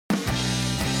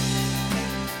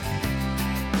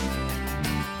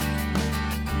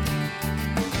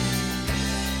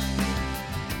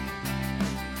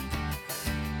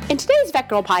In today's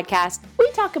VETGirl podcast,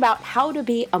 we talk about how to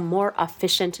be a more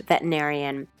efficient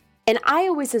veterinarian. And I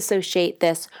always associate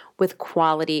this with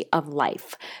quality of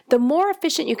life. The more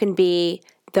efficient you can be,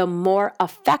 the more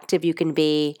effective you can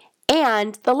be,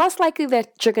 and the less likely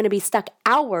that you're going to be stuck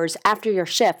hours after your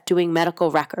shift doing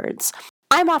medical records.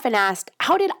 I'm often asked,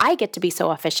 how did I get to be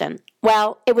so efficient?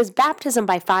 Well, it was baptism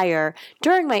by fire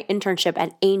during my internship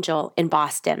at Angel in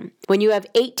Boston. When you have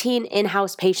 18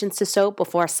 in-house patients to soap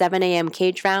before 7 a.m.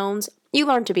 cage rounds, you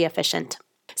learn to be efficient.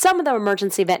 Some of the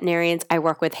emergency veterinarians I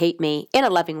work with hate me in a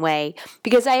loving way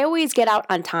because I always get out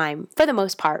on time, for the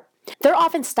most part. They're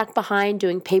often stuck behind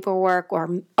doing paperwork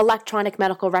or electronic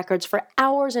medical records for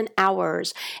hours and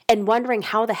hours and wondering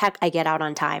how the heck I get out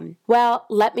on time. Well,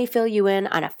 let me fill you in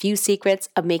on a few secrets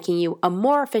of making you a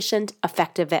more efficient,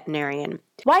 effective veterinarian.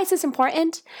 Why is this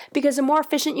important? Because the more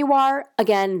efficient you are,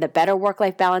 again, the better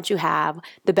work-life balance you have,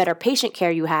 the better patient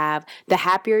care you have, the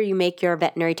happier you make your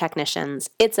veterinary technicians.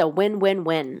 It's a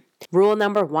win-win-win. Rule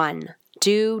number 1,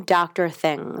 do doctor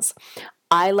things.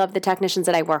 I love the technicians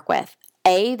that I work with.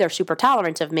 A, they're super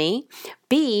tolerant of me.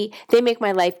 B, they make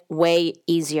my life way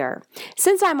easier.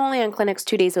 Since I'm only on clinics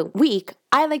 2 days a week,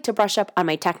 I like to brush up on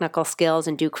my technical skills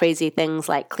and do crazy things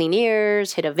like clean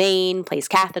ears, hit a vein, place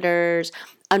catheters,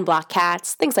 unblock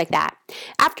cats, things like that.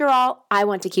 After all, I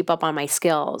want to keep up on my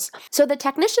skills. So the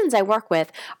technicians I work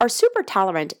with are super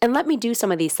tolerant and let me do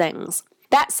some of these things.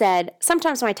 That said,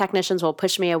 sometimes my technicians will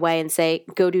push me away and say,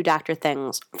 go do doctor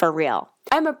things, for real.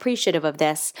 I'm appreciative of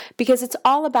this because it's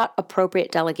all about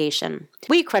appropriate delegation.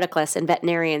 We criticalists and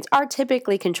veterinarians are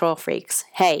typically control freaks.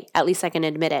 Hey, at least I can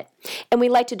admit it. And we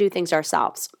like to do things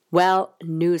ourselves. Well,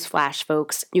 newsflash,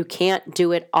 folks, you can't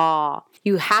do it all.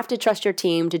 You have to trust your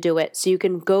team to do it so you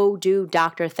can go do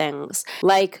doctor things,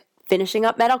 like finishing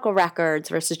up medical records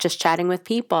versus just chatting with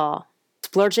people.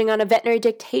 Splurging on a veterinary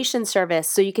dictation service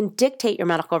so you can dictate your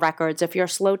medical records if you're a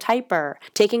slow typer,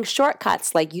 taking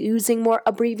shortcuts like using more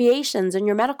abbreviations in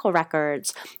your medical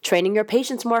records, training your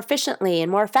patients more efficiently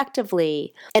and more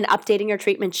effectively, and updating your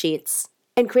treatment sheets,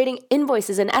 and creating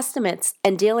invoices and estimates,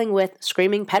 and dealing with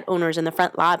screaming pet owners in the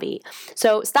front lobby.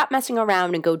 So stop messing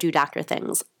around and go do doctor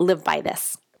things. Live by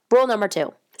this. Rule number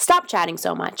 2, stop chatting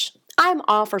so much. I'm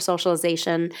all for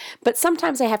socialization, but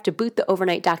sometimes I have to boot the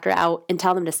overnight doctor out and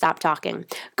tell them to stop talking.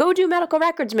 Go do medical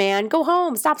records, man. Go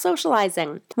home. Stop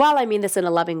socializing. While I mean this in a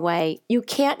loving way, you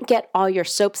can't get all your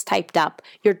soaps typed up,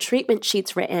 your treatment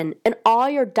sheets written, and all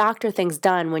your doctor things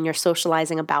done when you're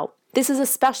socializing about. This is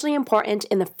especially important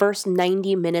in the first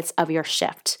 90 minutes of your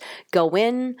shift. Go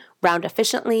in, round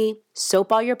efficiently,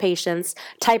 soap all your patients,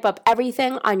 type up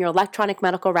everything on your electronic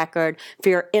medical record for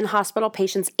your in-hospital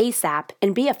patients ASAP,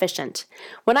 and be efficient.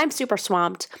 When I'm super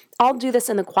swamped, I'll do this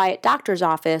in the quiet doctor's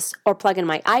office or plug in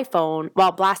my iPhone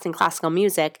while blasting classical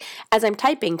music as I'm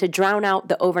typing to drown out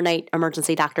the overnight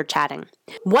emergency doctor chatting.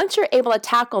 Once you're able to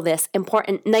tackle this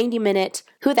important 90-minute,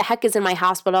 who the heck is in my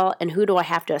hospital and who do I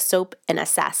have to soap and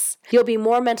assess, you'll be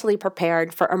more mentally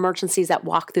prepared for emergencies that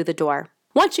walk through the door.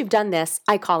 Once you've done this,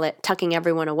 I call it tucking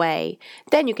everyone away,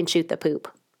 then you can shoot the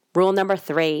poop. Rule number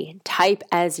 3, type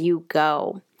as you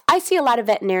go. I see a lot of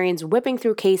veterinarians whipping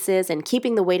through cases and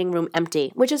keeping the waiting room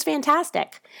empty, which is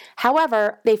fantastic.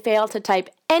 However, they fail to type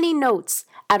any notes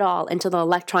at all into the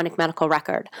electronic medical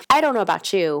record. I don't know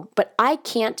about you, but I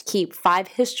can't keep 5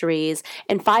 histories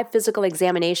and 5 physical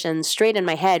examinations straight in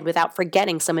my head without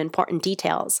forgetting some important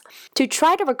details. To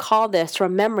try to recall this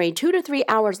from memory 2 to 3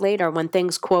 hours later when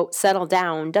things, quote, settle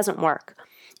down doesn't work.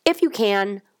 If you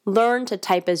can, learn to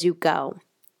type as you go.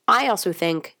 I also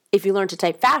think if you learn to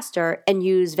type faster and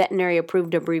use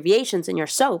veterinary-approved abbreviations in your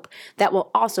SOAP, that will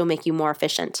also make you more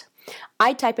efficient.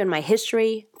 I type in my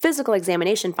history, physical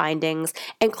examination findings,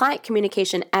 and client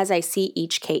communication as I see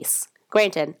each case.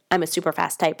 Granted, I'm a super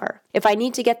fast typer. If I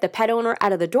need to get the pet owner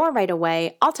out of the door right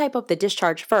away, I'll type up the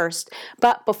discharge first,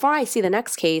 but before I see the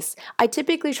next case, I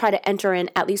typically try to enter in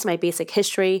at least my basic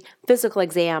history, physical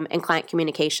exam, and client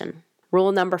communication.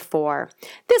 Rule number 4.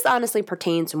 This honestly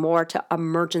pertains more to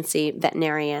emergency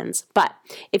veterinarians, but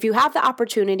if you have the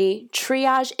opportunity,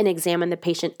 triage and examine the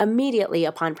patient immediately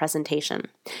upon presentation.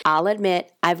 I'll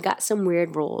admit, I've got some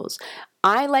weird rules.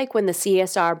 I like when the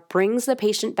CSR brings the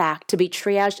patient back to be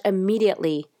triaged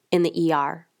immediately in the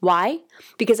ER. Why?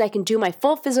 Because I can do my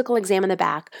full physical exam in the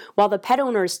back while the pet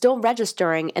owner is still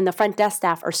registering and the front desk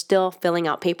staff are still filling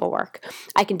out paperwork.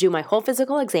 I can do my whole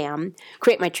physical exam,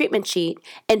 create my treatment sheet,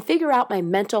 and figure out my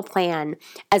mental plan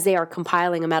as they are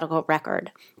compiling a medical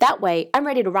record. That way, I'm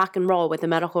ready to rock and roll with the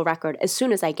medical record as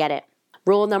soon as I get it.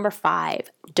 Rule number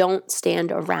 5, don't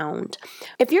stand around.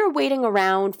 If you're waiting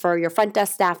around for your front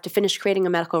desk staff to finish creating a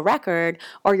medical record,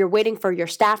 or you're waiting for your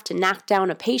staff to knock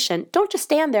down a patient, don't just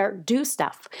stand there, do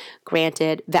stuff.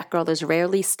 Granted, VETGirl is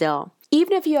rarely still.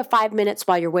 Even if you have 5 minutes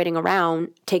while you're waiting around,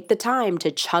 take the time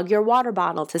to chug your water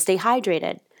bottle to stay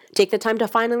hydrated. Take the time to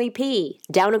finally pee,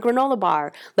 down a granola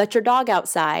bar, let your dog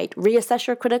outside, reassess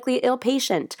your critically ill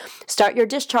patient, start your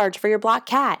discharge for your black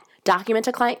cat, document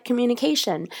a client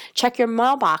communication, check your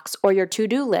mailbox or your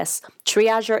to-do list,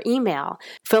 triage your email,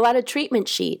 fill out a treatment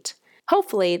sheet.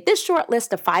 Hopefully, this short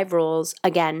list of 5 rules,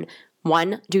 again,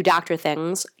 1, do doctor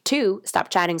things. 2, stop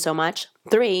chatting so much.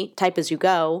 3, type as you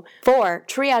go. 4,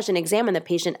 triage and examine the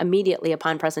patient immediately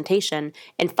upon presentation.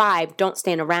 And 5, don't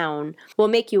stand around, will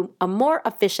make you a more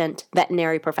efficient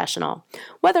veterinary professional.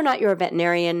 Whether or not you're a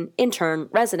veterinarian, intern,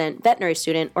 resident, veterinary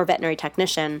student, or veterinary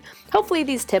technician, hopefully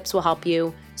these tips will help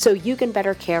you so you can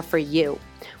better care for you.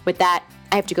 With that,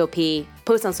 I have to go pee,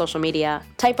 post on social media,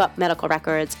 type up medical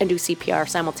records, and do CPR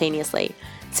simultaneously.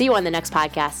 See you on the next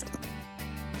podcast.